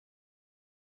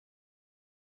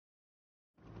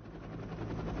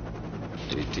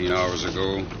18 hours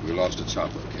ago, we lost a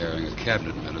chopper carrying a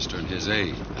cabinet minister and his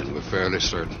aide, and we're fairly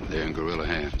certain they're in guerrilla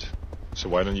hands. So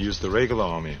why don't you use the regular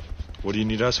army? What do you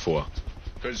need us for?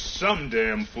 Because some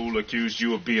damn fool accused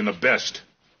you of being the best.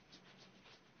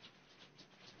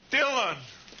 Dylan!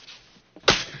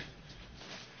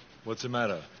 What's the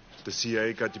matter? The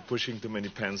CIA got you pushing too many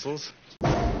pencils?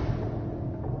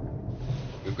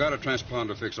 We've got a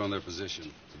transponder fixed on their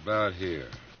position. About here.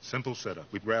 Simple setup.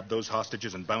 We grab those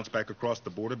hostages and bounce back across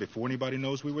the border before anybody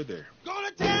knows we were there. Go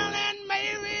to town and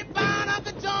Mary buying up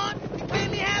a joint. He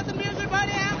claimed he has the music, but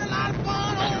he having a lot of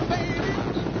fun, oh baby.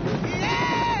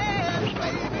 Yes,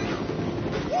 baby.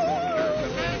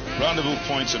 Woo. Rendezvous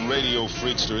points and radio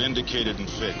freaks are indicated and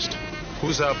fixed.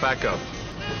 Who's our backup?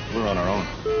 We're on our own.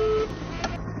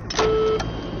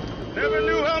 Never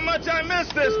knew how much I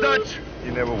missed this, Dutch.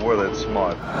 You never were that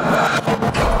smart.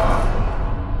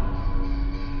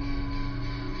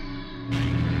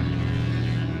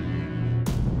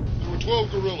 There were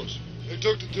 12 guerrillas. They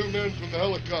took the 2 men from the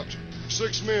helicopter.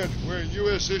 6 men wearing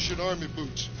U.S.-issued army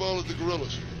boots followed the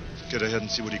guerrillas. Get ahead and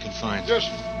see what you can find. Yes,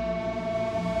 sir.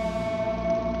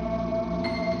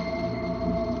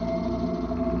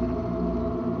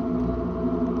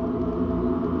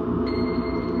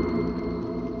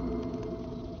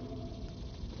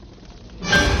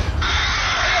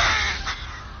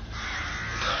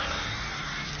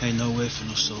 Ain't no way for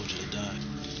no soldier to die.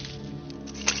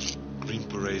 Green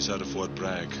Berets out of Fort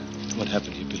Bragg. What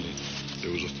happened here, Billy?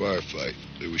 There was a firefight.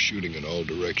 They were shooting in all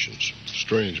directions.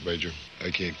 Strange, Major.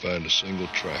 I can't find a single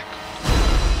track.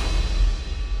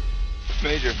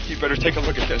 Major, you better take a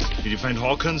look at this. Did you find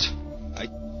Hawkins?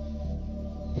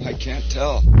 I can't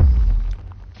tell.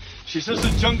 She says the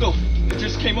jungle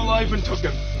just came alive and took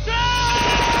him.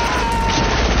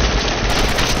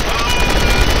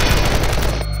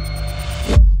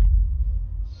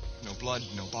 No blood,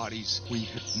 no bodies. We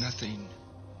hit nothing.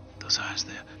 Those eyes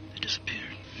there, they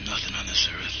disappeared. Nothing on this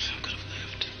earth could have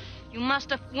lived. You must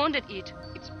have wounded it.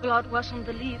 Its blood was on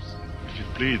the leaves. If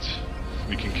it bleeds,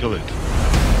 we can kill it.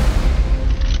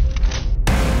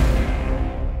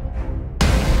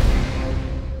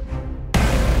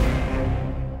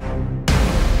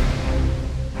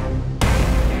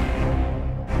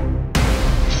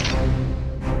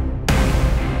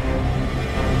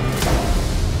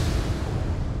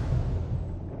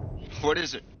 What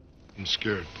is it? I'm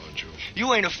scared, Pancho.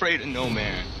 You ain't afraid of no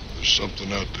man. There's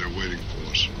something out there waiting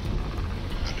for us.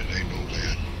 And it ain't no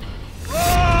man.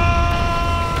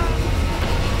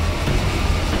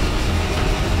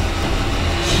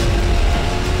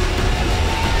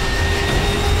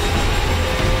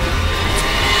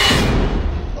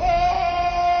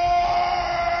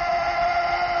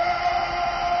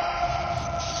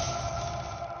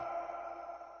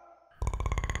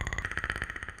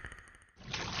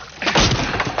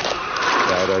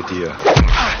 Bad idea.